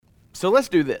So let's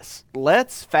do this.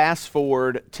 Let's fast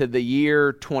forward to the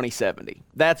year 2070.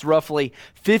 That's roughly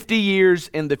 50 years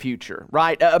in the future,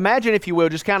 right? Imagine, if you will,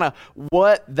 just kind of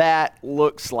what that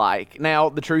looks like. Now,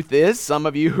 the truth is, some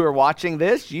of you who are watching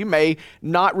this, you may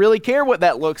not really care what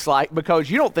that looks like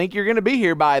because you don't think you're going to be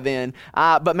here by then.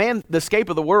 But man, the scape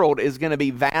of the world is going to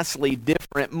be vastly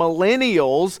different.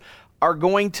 Millennials are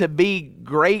going to be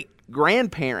great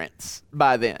grandparents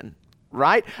by then.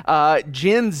 Right?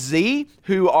 Gen Z,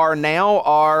 who are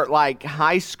now like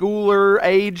high schooler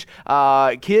age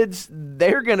kids,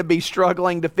 they're going to be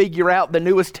struggling to figure out the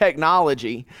newest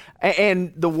technology.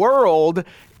 And the world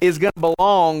is going to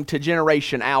belong to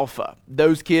Generation Alpha.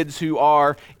 Those kids who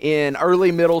are in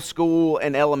early middle school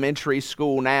and elementary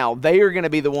school now, they are going to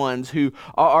be the ones who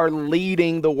are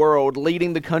leading the world,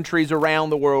 leading the countries around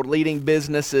the world, leading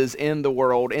businesses in the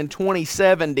world. In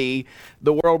 2070,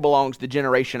 the world belongs to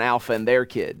Generation Alpha and their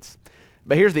kids.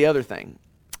 But here's the other thing.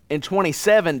 In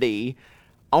 2070,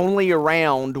 only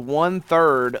around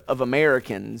 1/3 of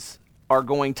Americans are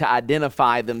going to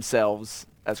identify themselves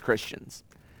as Christians.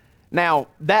 Now,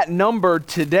 that number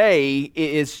today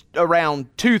is around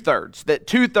 2/3, that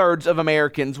 2/3 of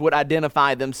Americans would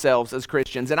identify themselves as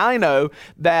Christians. And I know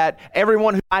that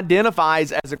everyone who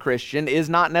identifies as a Christian is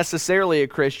not necessarily a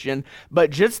Christian,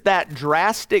 but just that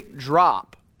drastic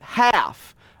drop,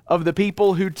 half of the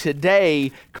people who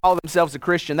today call themselves a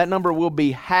Christian, that number will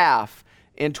be half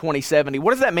in 2070.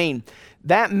 What does that mean?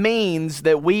 That means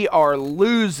that we are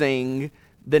losing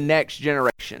the next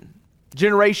generation.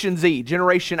 Generation Z,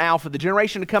 Generation Alpha, the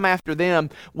generation to come after them,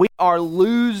 we are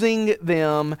losing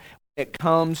them when it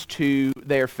comes to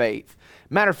their faith.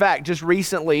 Matter of fact, just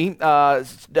recently,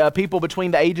 people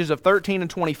between the ages of 13 and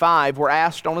 25 were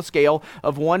asked on a scale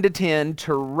of 1 to 10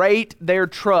 to rate their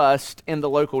trust in the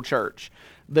local church.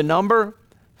 The number,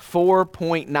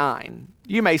 4.9.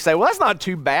 You may say, well, that's not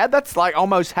too bad. That's like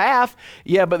almost half.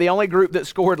 Yeah, but the only group that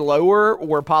scored lower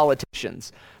were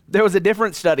politicians. There was a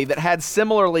different study that had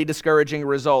similarly discouraging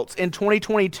results. In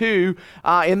 2022,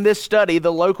 in this study,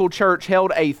 the local church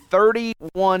held a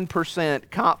 31%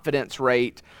 confidence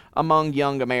rate among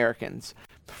young Americans.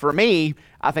 For me,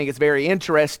 I think it's very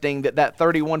interesting that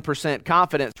 31%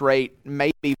 confidence rate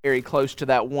may be very close to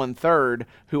that 1/3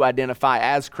 who identify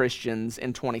as Christians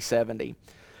in 2070.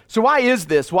 So why is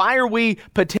this? Why are we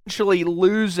potentially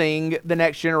losing the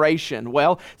next generation?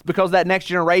 Well, it's because that next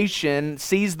generation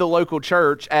sees the local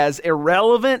church as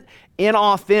irrelevant,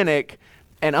 inauthentic,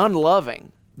 and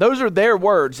unloving. Those are their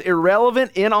words,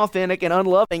 irrelevant, inauthentic, and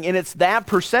unloving. And it's that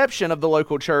perception of the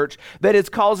local church that is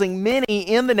causing many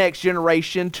in the next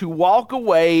generation to walk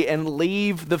away and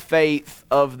leave the faith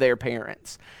of their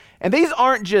parents. And these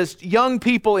aren't just young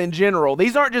people in general.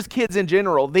 These aren't just kids in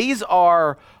general. These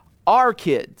are our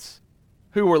kids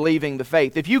who are leaving the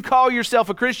faith. If you call yourself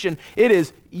a Christian, it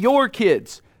is your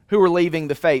kids who are leaving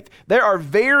the faith. There are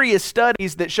various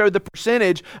studies that show the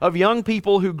percentage of young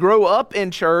people who grow up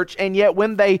in church and yet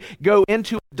when they go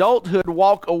into adulthood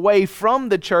walk away from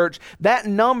the church. That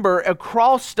number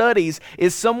across studies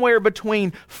is somewhere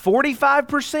between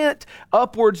 45%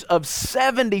 upwards of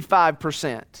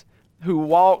 75% who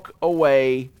walk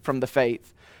away from the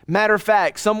faith. Matter of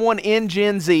fact, someone in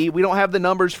Gen Z, we don't have the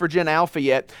numbers for Gen Alpha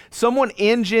yet, someone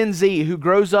in Gen Z who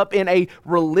grows up in a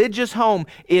religious home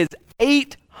is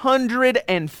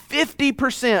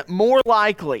 850% more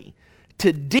likely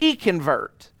to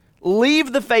deconvert,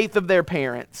 leave the faith of their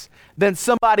parents, than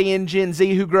somebody in Gen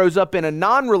Z who grows up in a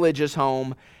non-religious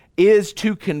home is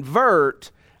to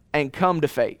convert and come to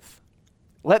faith.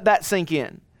 Let that sink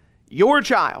in. Your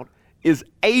child is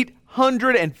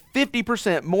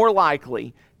 850% more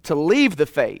likely to leave the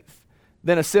faith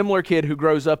than a similar kid who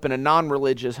grows up in a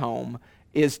non-religious home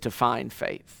is to find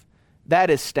faith.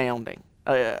 That is astounding.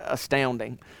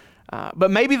 But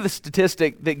maybe the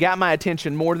statistic that got my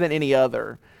attention more than any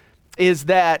other is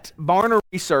that Barna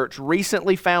Research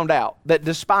recently found out that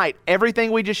despite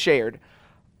everything we just shared,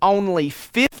 only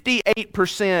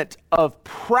 58% of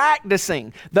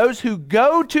practicing, those who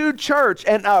go to church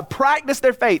and practice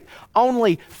their faith,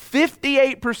 only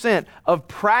 58% of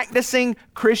practicing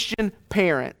Christian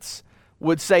parents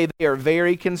would say they are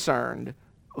very concerned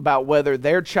about whether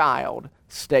their child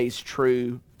stays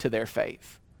true to their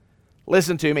faith.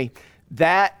 Listen to me,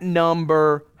 that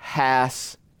number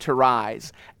has to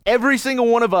rise. Every single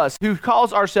one of us who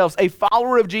calls ourselves a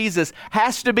follower of Jesus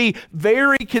has to be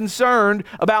very concerned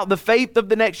about the faith of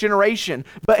the next generation.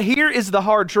 But here is the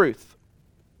hard truth.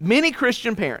 Many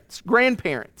Christian parents,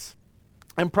 grandparents,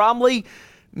 and probably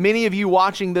many of you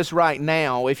watching this right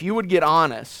now, if you would get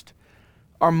honest,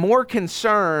 are more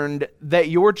concerned that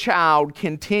your child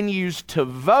continues to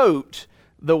vote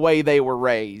the way they were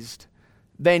raised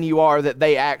than you are that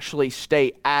they actually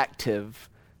stay active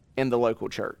in the local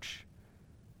church.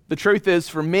 The truth is,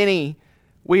 for many,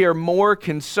 we are more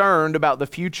concerned about the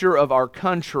future of our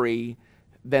country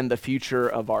than the future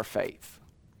of our faith.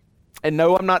 And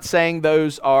no, I'm not saying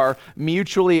those are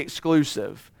mutually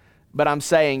exclusive, but I'm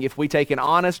saying if we take an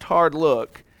honest, hard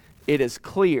look, it is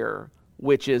clear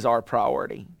which is our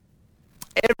priority.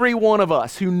 Every one of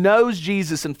us who knows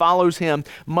Jesus and follows him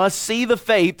must see the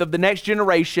faith of the next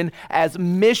generation as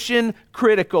mission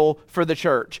critical for the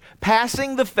church.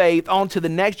 Passing the faith on to the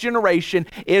next generation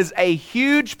is a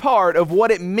huge part of what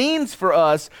it means for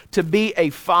us to be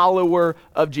a follower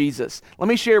of Jesus. Let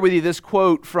me share with you this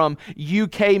quote from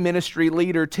UK ministry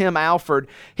leader Tim Alford.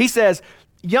 He says,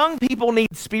 "Young people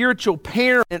need spiritual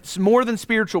parents more than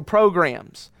spiritual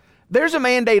programs. There's a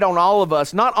mandate on all of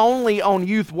us, not only on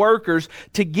youth workers,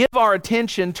 to give our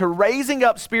attention to raising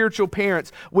up spiritual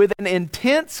parents with an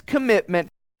intense commitment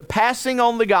to passing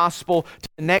on the gospel to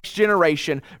the next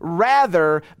generation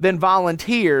rather than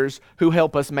volunteers who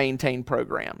help us maintain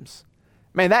programs."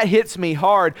 Man, that hits me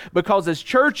hard because as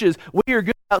churches, we are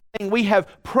good about saying we have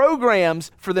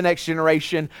programs for the next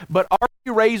generation, but are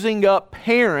we raising up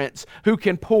parents who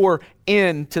can pour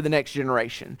into the next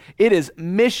generation? It is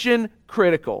mission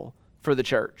critical for the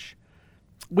church.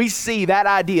 We see that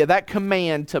idea, that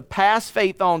command to pass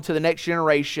faith on to the next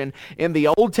generation in the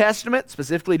Old Testament,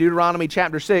 specifically Deuteronomy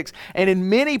chapter 6, and in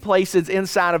many places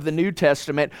inside of the New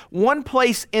Testament. One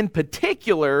place in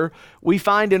particular we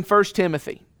find in 1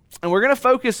 Timothy. And we're going to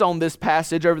focus on this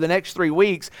passage over the next 3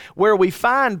 weeks, where we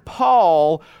find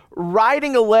Paul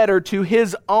writing a letter to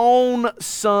his own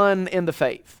son in the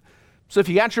faith. So if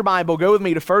you got your Bible, go with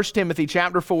me to 1 Timothy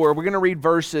chapter 4. We're going to read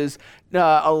verses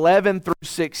 11 through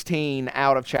 16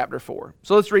 out of chapter 4.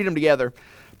 So let's read them together.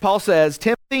 Paul says,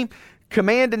 "Timothy,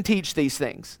 command and teach these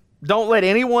things. Don't let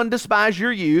anyone despise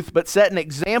your youth, but set an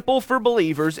example for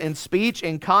believers in speech,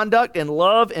 in conduct, in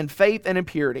love, in faith, and in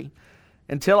purity.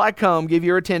 Until I come, give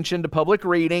your attention to public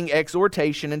reading,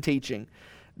 exhortation, and teaching.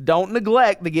 Don't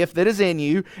neglect the gift that is in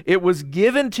you. It was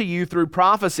given to you through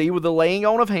prophecy with the laying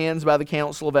on of hands by the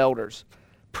council of elders.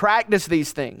 Practice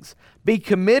these things. Be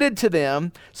committed to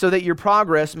them so that your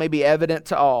progress may be evident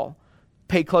to all.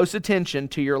 Pay close attention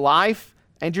to your life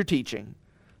and your teaching.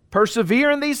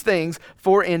 Persevere in these things,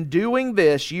 for in doing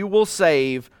this you will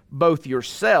save both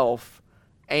yourself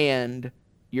and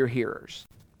your hearers."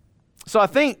 So I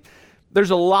think there's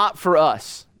a lot for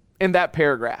us in that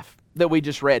paragraph that we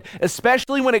just read,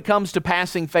 especially when it comes to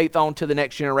passing faith on to the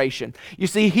next generation. You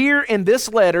see, here in this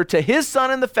letter to his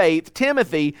son in the faith,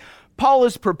 Timothy, Paul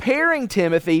is preparing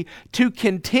Timothy to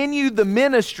continue the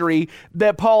ministry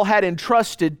that Paul had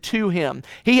entrusted to him.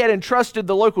 He had entrusted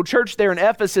the local church there in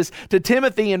Ephesus to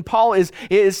Timothy, and Paul is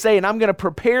saying, I'm going to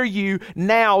prepare you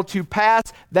now to pass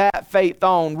that faith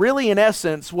on. Really, in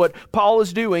essence, what Paul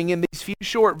is doing in these few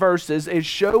short verses is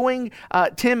showing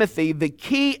Timothy the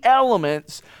key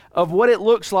elements of what it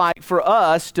looks like for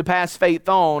us to pass faith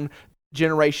on to the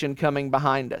generation coming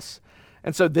behind us.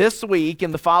 And so this week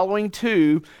and the following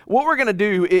 2, what we're going to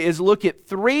do is look at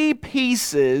 3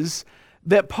 pieces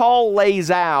that Paul lays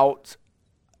out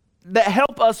that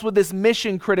help us with this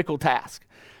mission critical task.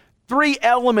 3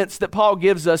 elements that Paul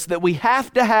gives us that we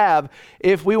have to have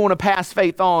if we want to pass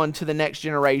faith on to the next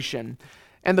generation.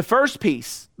 And the first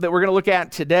piece that we're going to look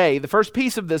at today, the first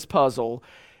piece of this puzzle,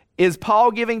 is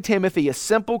Paul giving Timothy a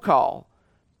simple call,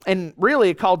 and really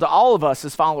a call to all of us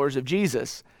as followers of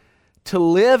Jesus, to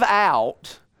live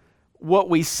out what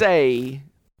we say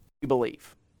we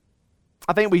believe.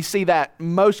 I think we see that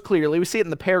most clearly. We see it in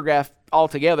the paragraph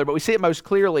altogether, but we see it most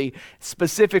clearly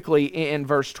specifically in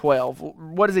verse 12.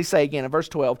 What does he say again in verse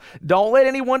 12? "Don't let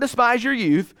anyone despise your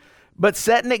youth, but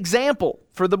set an example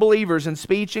for the believers in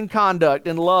speech and conduct,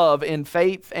 in love, in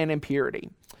faith, and in purity."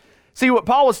 See, what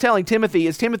Paul was telling Timothy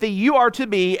is, Timothy, you are to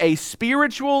be a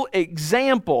spiritual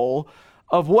example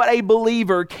of what a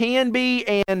believer can be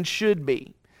and should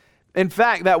be. In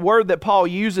fact, that word that Paul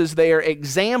uses there,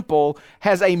 example,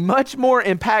 has a much more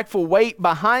impactful weight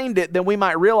behind it than we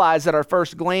might realize at our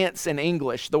first glance in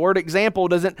English. The word example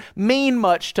doesn't mean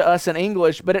much to us in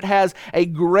English, but it has a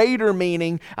greater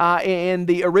meaning in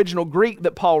the original Greek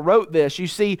that Paul wrote this. You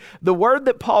see, the word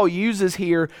that Paul uses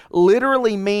here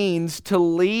literally means to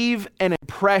leave an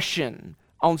impression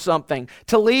on something,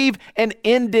 to leave an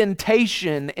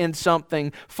indentation in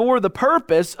something for the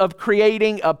purpose of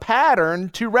creating a pattern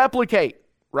to replicate,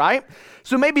 right?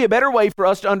 So maybe a better way for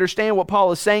us to understand what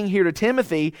Paul is saying here to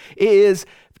Timothy is,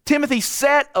 Timothy,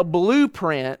 set a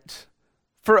blueprint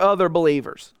for other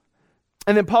believers.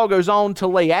 And then Paul goes on to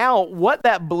lay out what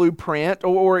that blueprint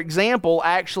or example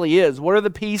actually is. What are the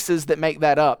pieces that make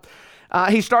that up?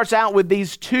 He starts out with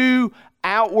these two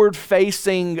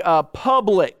outward-facing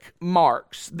public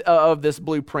marks of this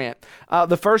blueprint.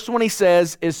 The first one he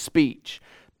says is speech.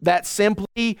 That's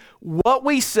simply what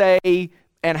we say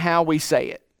and how we say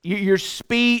it. Your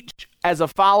speech as a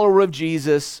follower of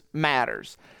Jesus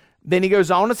matters. Then he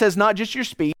goes on and says not just your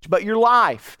speech, but your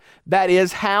life. That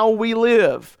is how we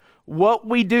live, what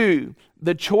we do,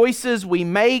 the choices we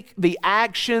make, the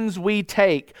actions we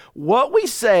take. What we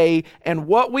say and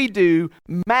what we do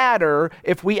matter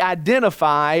if we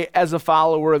identify as a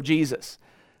follower of Jesus.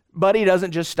 But he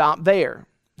doesn't just stop there.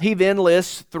 He then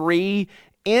lists three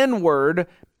inward,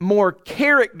 more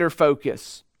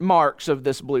character-focused marks of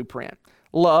this blueprint: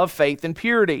 love, faith, and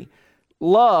purity.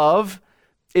 Love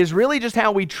is really just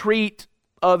how we treat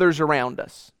others around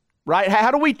us, right?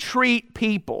 How do we treat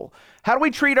people? How do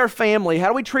we treat our family? How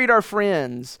do we treat our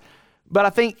friends? But I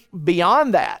think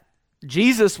beyond that,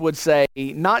 Jesus would say,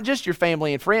 not just your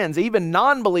family and friends, even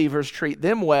non-believers, treat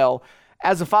them well.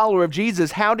 As a follower of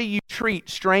Jesus, how do you treat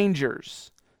strangers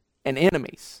and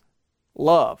enemies?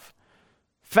 Love.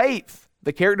 Faith.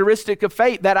 The characteristic of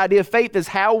faith, that idea of faith is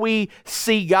how we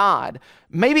see God.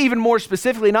 Maybe even more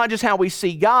specifically, not just how we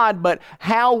see God, but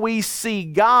how we see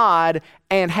God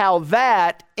and how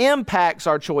that impacts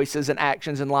our choices and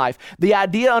actions in life. The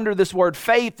idea under this word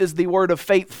faith is the word of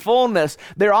faithfulness.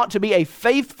 There ought to be a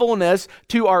faithfulness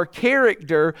to our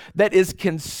character that is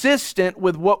consistent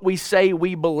with what we say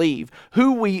we believe.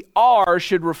 Who we are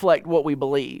should reflect what we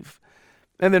believe.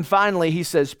 And then finally, he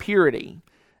says purity.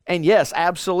 And yes,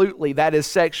 absolutely, that is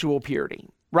sexual purity,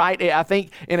 right? I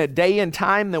think in a day and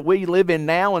time that we live in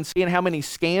now and seeing how many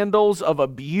scandals of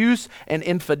abuse and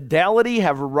infidelity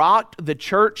have rocked the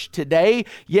church today,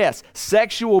 yes,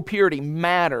 sexual purity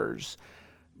matters.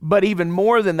 But even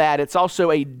more than that, it's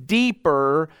also a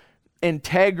deeper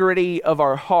integrity of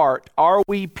our heart. Are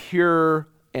we pure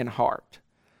in heart?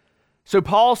 So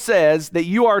Paul says that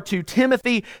you are to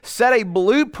Timothy set a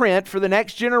blueprint for the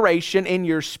next generation in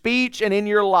your speech and in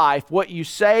your life, what you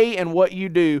say and what you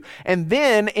do, and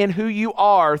then in who you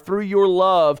are through your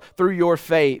love, through your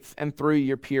faith, and through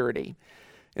your purity.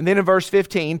 And then in verse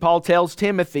 15, Paul tells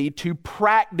Timothy to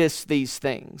practice these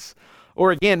things,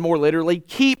 or again, more literally,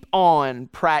 keep on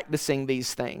practicing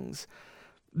these things.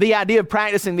 The idea of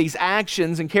practicing these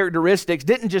actions and characteristics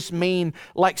didn't just mean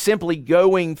like simply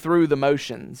going through the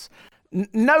motions.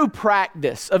 No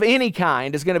practice of any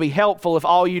kind is going to be helpful if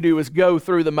all you do is go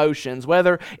through the motions,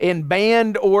 whether in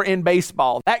band or in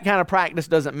baseball. That kind of practice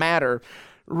doesn't matter.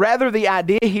 Rather, the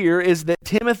idea here is that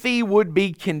Timothy would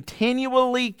be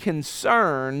continually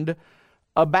concerned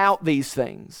about these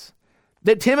things.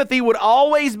 That Timothy would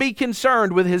always be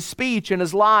concerned with his speech and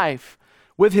his life,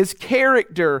 with his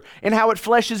character and how it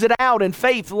fleshes it out in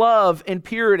faith, love, and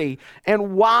purity.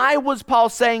 And why was Paul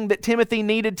saying that Timothy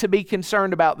needed to be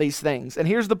concerned about these things? And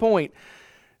here's the point.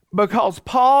 Because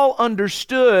Paul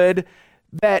understood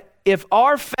that if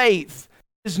our faith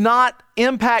does not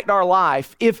impact our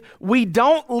life, if we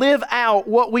don't live out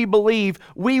what we believe,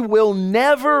 we will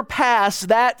never pass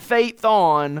that faith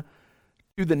on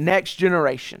to the next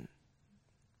generation.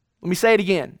 Let me say it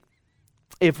again.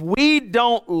 If we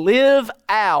don't live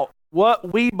out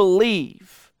what we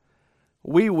believe,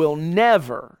 we will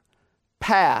never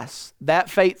pass that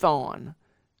faith on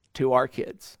to our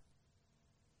kids.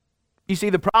 You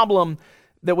see, the problem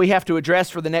that we have to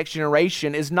address for the next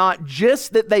generation is not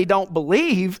just that they don't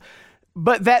believe,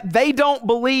 but that they don't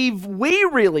believe we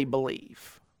really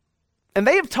believe. And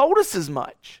they have told us as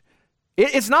much.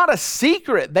 It's not a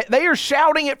secret. They are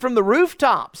shouting it from the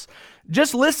rooftops.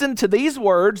 Just listen to these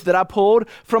words that I pulled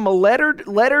from a letter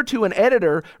to an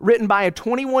editor written by a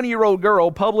 21-year-old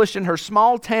girl published in her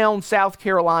small town South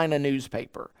Carolina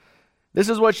newspaper. This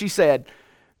is what she said.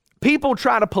 People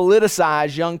try to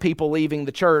politicize young people leaving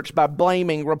the church by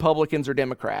blaming Republicans or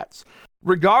Democrats.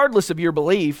 Regardless of your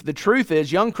belief, the truth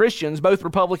is young Christians, both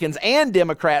Republicans and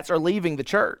Democrats, are leaving the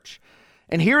church.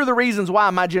 And here are the reasons why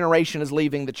my generation is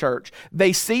leaving the church.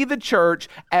 They see the church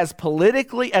as a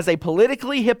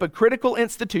politically hypocritical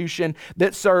institution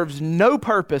that serves no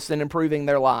purpose in improving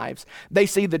their lives. They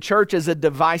see the church as a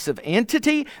divisive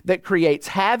entity that creates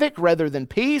havoc rather than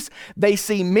peace. They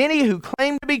see many who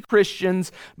claim to be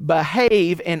Christians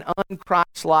behave in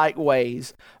un-Christ-like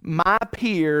ways. My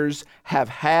peers have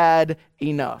had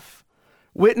enough.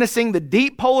 Witnessing the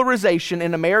deep polarization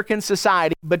in American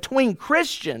society between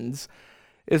Christians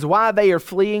is why they are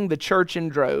fleeing the church in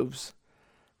droves.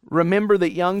 Remember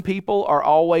that young people are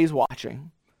always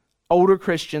watching. Older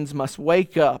Christians must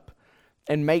wake up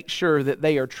and make sure that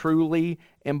they are truly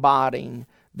embodying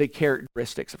the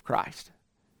characteristics of Christ.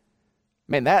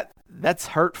 Man, that's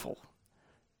hurtful.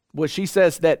 Well, she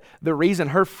says that the reason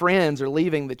her friends are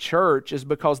leaving the church is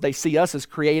because they see us as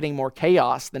creating more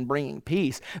chaos than bringing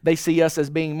peace. They see us as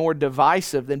being more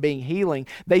divisive than being healing.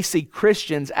 They see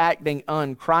Christians acting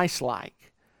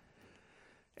un-Christ-like.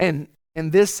 And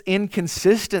this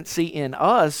inconsistency in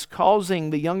us causing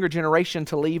the younger generation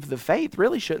to leave the faith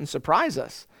really shouldn't surprise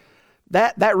us.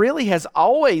 That really has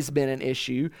always been an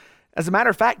issue. As a matter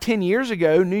of fact, 10 years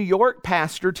ago, New York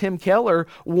pastor Tim Keller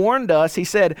warned us. He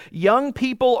said, young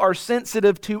people are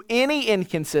sensitive to any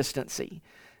inconsistency.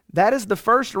 That is the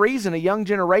first reason a young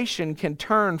generation can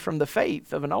turn from the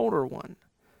faith of an older one.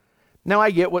 Now,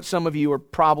 I get what some of you are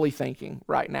probably thinking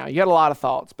right now. You got a lot of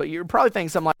thoughts, but you're probably thinking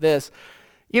something like this.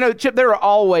 You know, Chip, there are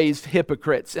always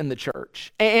hypocrites in the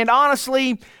church. And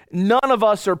honestly, none of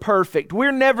us are perfect.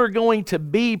 We're never going to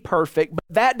be perfect, but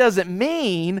that doesn't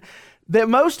mean that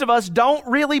most of us don't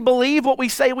really believe what we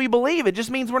say we believe. It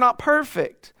just means we're not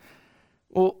perfect.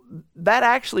 Well, that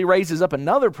actually raises up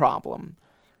another problem.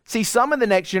 See, some of the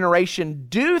next generation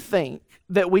do think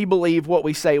that we believe what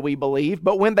we say we believe,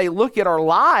 but when they look at our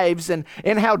lives and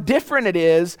how different it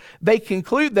is, they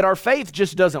conclude that our faith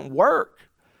just doesn't work.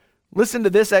 Listen to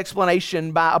this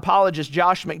explanation by apologist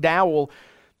Josh McDowell.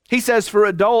 He says, for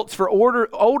adults, for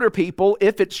older people,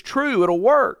 if it's true, it'll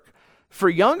work. For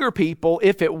younger people,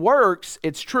 if it works,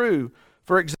 it's true.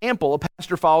 For example, a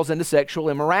pastor falls into sexual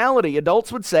immorality.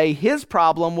 Adults would say his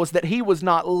problem was that he was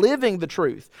not living the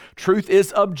truth. Truth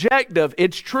is objective.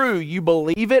 It's true. You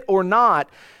believe it or not.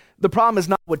 The problem is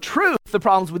not with truth. The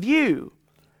problem's with you.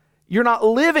 You're not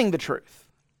living the truth.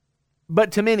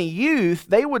 But to many youth,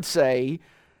 they would say,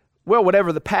 well,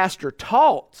 whatever the pastor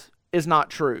taught is not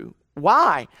true.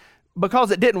 Why?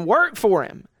 Because it didn't work for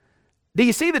him. Do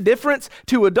you see the difference?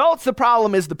 To adults, the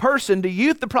problem is the person. To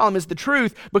youth, the problem is the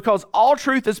truth, because all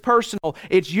truth is personal.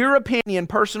 It's your opinion,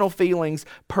 personal feelings,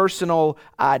 personal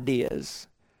ideas.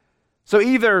 So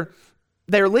either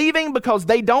they're leaving because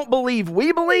they don't believe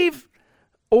we believe,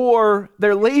 or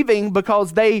they're leaving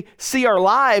because they see our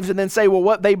lives and then say, well,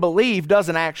 what they believe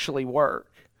doesn't actually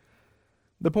work.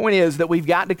 The point is that we've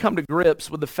got to come to grips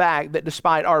with the fact that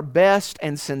despite our best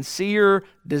and sincere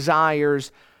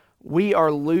desires, we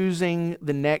are losing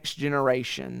the next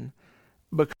generation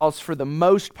because for the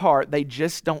most part, they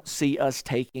just don't see us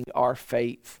taking our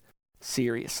faith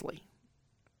seriously.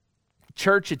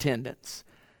 Church attendance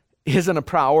isn't a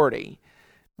priority.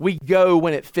 We go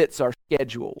when it fits our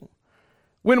schedule.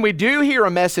 When we do hear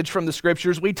a message from the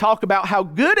scriptures, we talk about how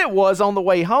good it was on the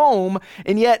way home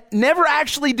and yet never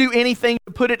actually do anything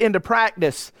to put it into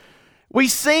practice. We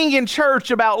sing in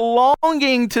church about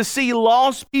longing to see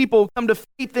lost people come to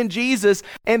faith in Jesus,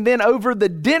 and then over the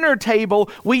dinner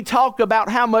table, we talk about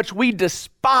how much we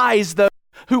despise those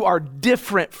who are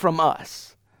different from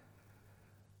us.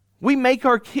 We make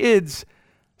our kids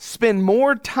spend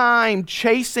more time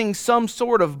chasing some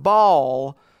sort of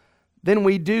ball than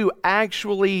we do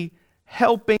actually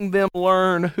helping them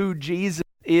learn who Jesus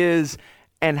is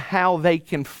and how they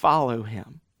can follow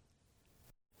him.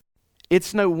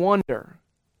 It's no wonder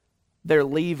they're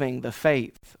leaving the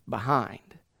faith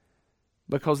behind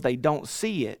because they don't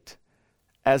see it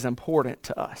as important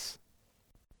to us.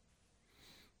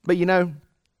 But you know,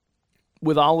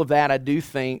 with all of that, I do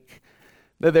think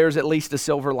that there's at least a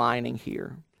silver lining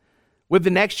here. With the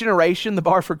next generation, the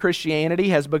bar for Christianity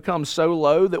has become so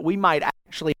low that we might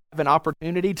actually have an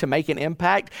opportunity to make an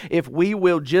impact if we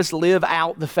will just live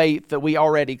out the faith that we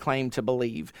already claim to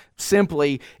believe.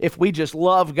 Simply, if we just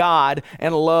love God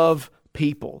and love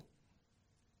people.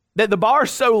 That the bar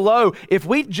is so low, if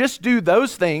we just do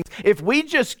those things, if we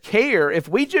just care, if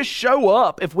we just show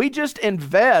up, if we just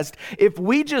invest, if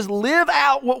we just live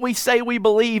out what we say we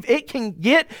believe, it can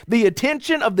get the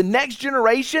attention of the next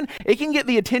generation. It can get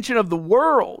the attention of the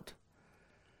world.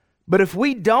 But if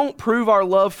we don't prove our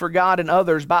love for God and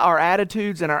others by our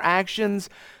attitudes and our actions,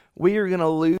 we are going to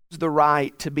lose the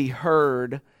right to be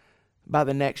heard by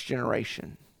the next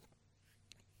generation.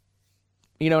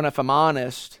 You know, and if I'm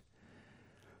honest,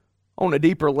 on a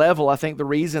deeper level, I think the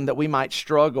reason that we might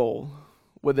struggle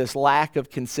with this lack of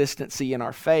consistency in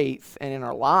our faith and in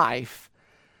our life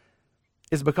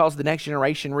is because the next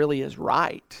generation really is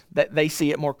right, that they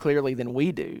see it more clearly than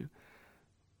we do.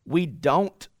 We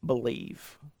don't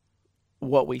believe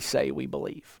what we say we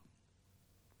believe.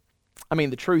 I mean,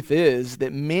 the truth is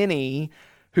that many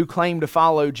who claim to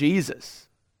follow Jesus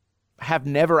have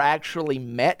never actually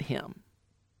met him.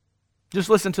 Just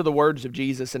listen to the words of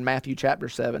Jesus in Matthew chapter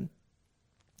 7.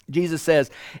 Jesus says,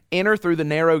 "Enter through the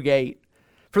narrow gate,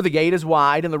 for the gate is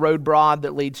wide and the road broad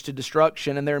that leads to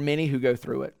destruction, and there are many who go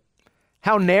through it.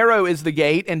 How narrow is the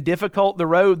gate and difficult the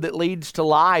road that leads to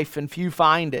life, and few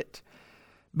find it.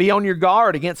 Be on your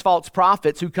guard against false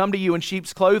prophets who come to you in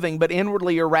sheep's clothing, but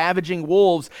inwardly are ravaging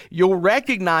wolves. You'll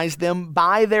recognize them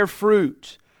by their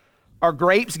fruit. Are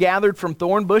grapes gathered from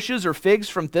thorn bushes or figs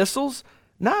from thistles?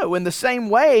 No, in the same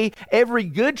way, every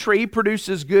good tree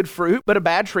produces good fruit, but a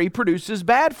bad tree produces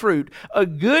bad fruit. A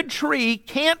good tree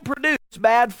can't produce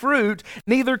bad fruit,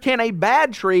 neither can a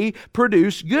bad tree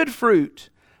produce good fruit.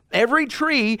 Every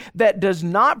tree that does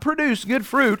not produce good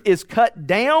fruit is cut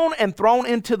down and thrown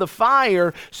into the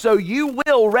fire, so you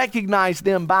will recognize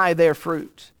them by their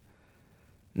fruit.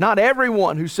 Not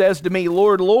everyone who says to me,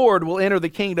 Lord, Lord, will enter the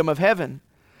kingdom of heaven,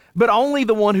 but only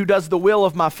the one who does the will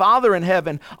of my Father in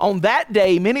heaven. On that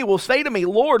day, many will say to me,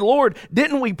 Lord, Lord,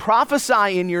 didn't we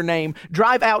prophesy in your name,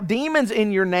 drive out demons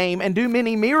in your name, and do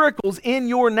many miracles in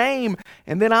your name?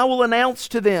 And then I will announce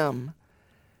to them,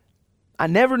 I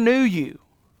never knew you.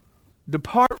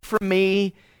 Depart from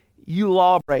me, you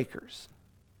lawbreakers.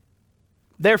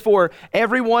 Therefore,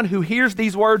 everyone who hears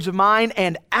these words of mine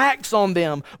and acts on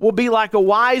them will be like a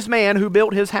wise man who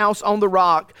built his house on the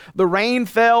rock. The rain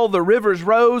fell, the rivers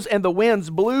rose, and the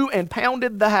winds blew and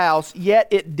pounded the house, yet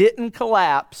it didn't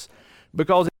collapse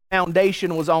because its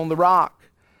foundation was on the rock.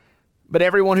 But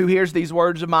everyone who hears these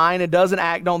words of mine and doesn't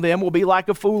act on them will be like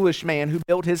a foolish man who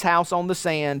built his house on the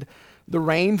sand. The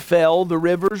rain fell, the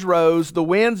rivers rose, the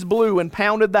winds blew and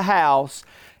pounded the house,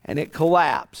 and it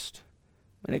collapsed.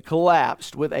 And it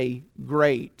collapsed with a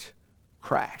great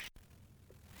crash.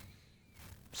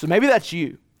 So maybe that's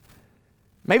you.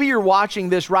 Maybe you're watching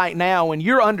this right now and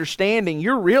you're understanding,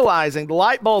 you're realizing the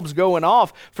light bulb's going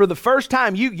off. For the first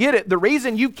time you get it. The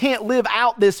reason you can't live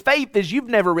out this faith is you've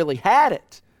never really had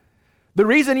it. The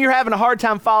reason you're having a hard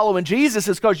time following Jesus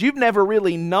is because you've never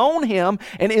really known Him.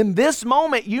 And in this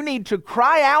moment, you need to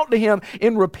cry out to Him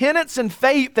in repentance and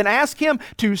faith and ask Him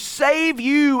to save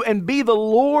you and be the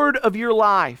Lord of your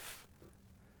life.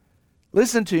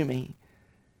 Listen to me.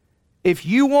 If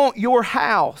you want your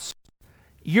house,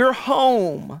 your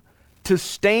home, to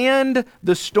stand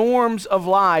the storms of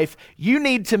life, you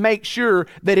need to make sure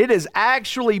that it is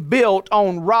actually built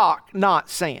on rock, not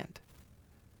sand.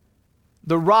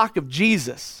 The rock of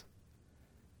Jesus,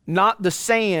 not the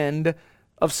sand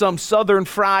of some southern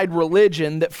fried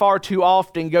religion that far too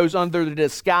often goes under the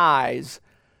disguise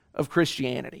of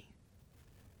Christianity.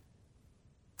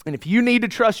 And if you need to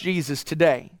trust Jesus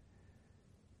today,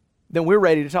 then we're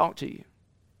ready to talk to you.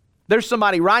 There's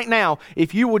somebody right now,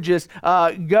 if you would just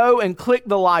go and click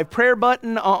the live prayer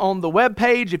button on the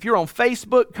webpage. If you're on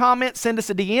Facebook, comment, send us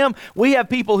a DM. We have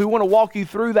people who want to walk you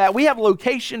through that. We have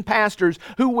location pastors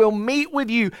who will meet with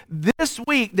you this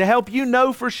week to help you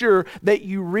know for sure that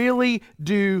you really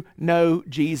do know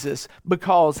Jesus,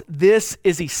 because this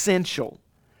is essential,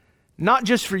 not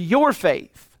just for your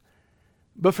faith,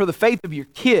 but for the faith of your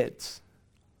kids,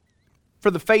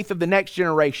 for the faith of the next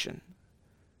generation.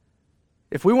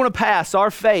 If we want to pass our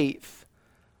faith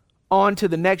on to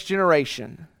the next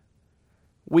generation,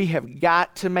 we have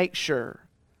got to make sure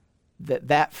that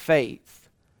that faith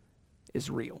is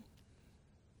real.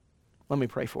 Let me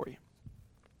pray for you.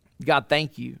 God,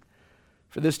 thank you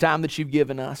for this time that you've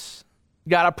given us.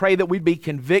 God, I pray that we'd be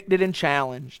convicted and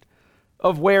challenged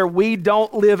of where we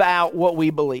don't live out what we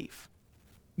believe.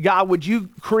 God, would you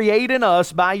create in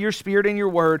us, by your Spirit and your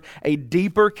word, a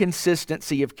deeper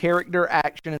consistency of character,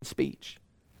 action, and speech,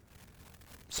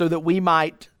 so that we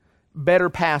might better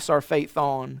pass our faith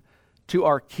on to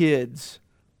our kids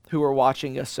who are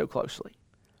watching us so closely.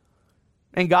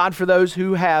 And God, for those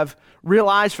who have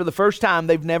realized for the first time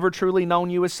they've never truly known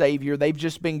you as Savior, they've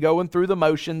just been going through the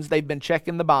motions, they've been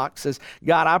checking the boxes,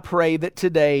 God, I pray that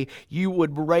today you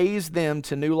would raise them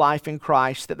to new life in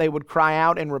Christ, that they would cry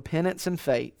out in repentance and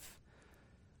faith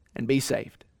and be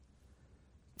saved.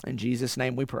 In Jesus'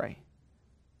 name we pray.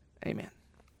 Amen.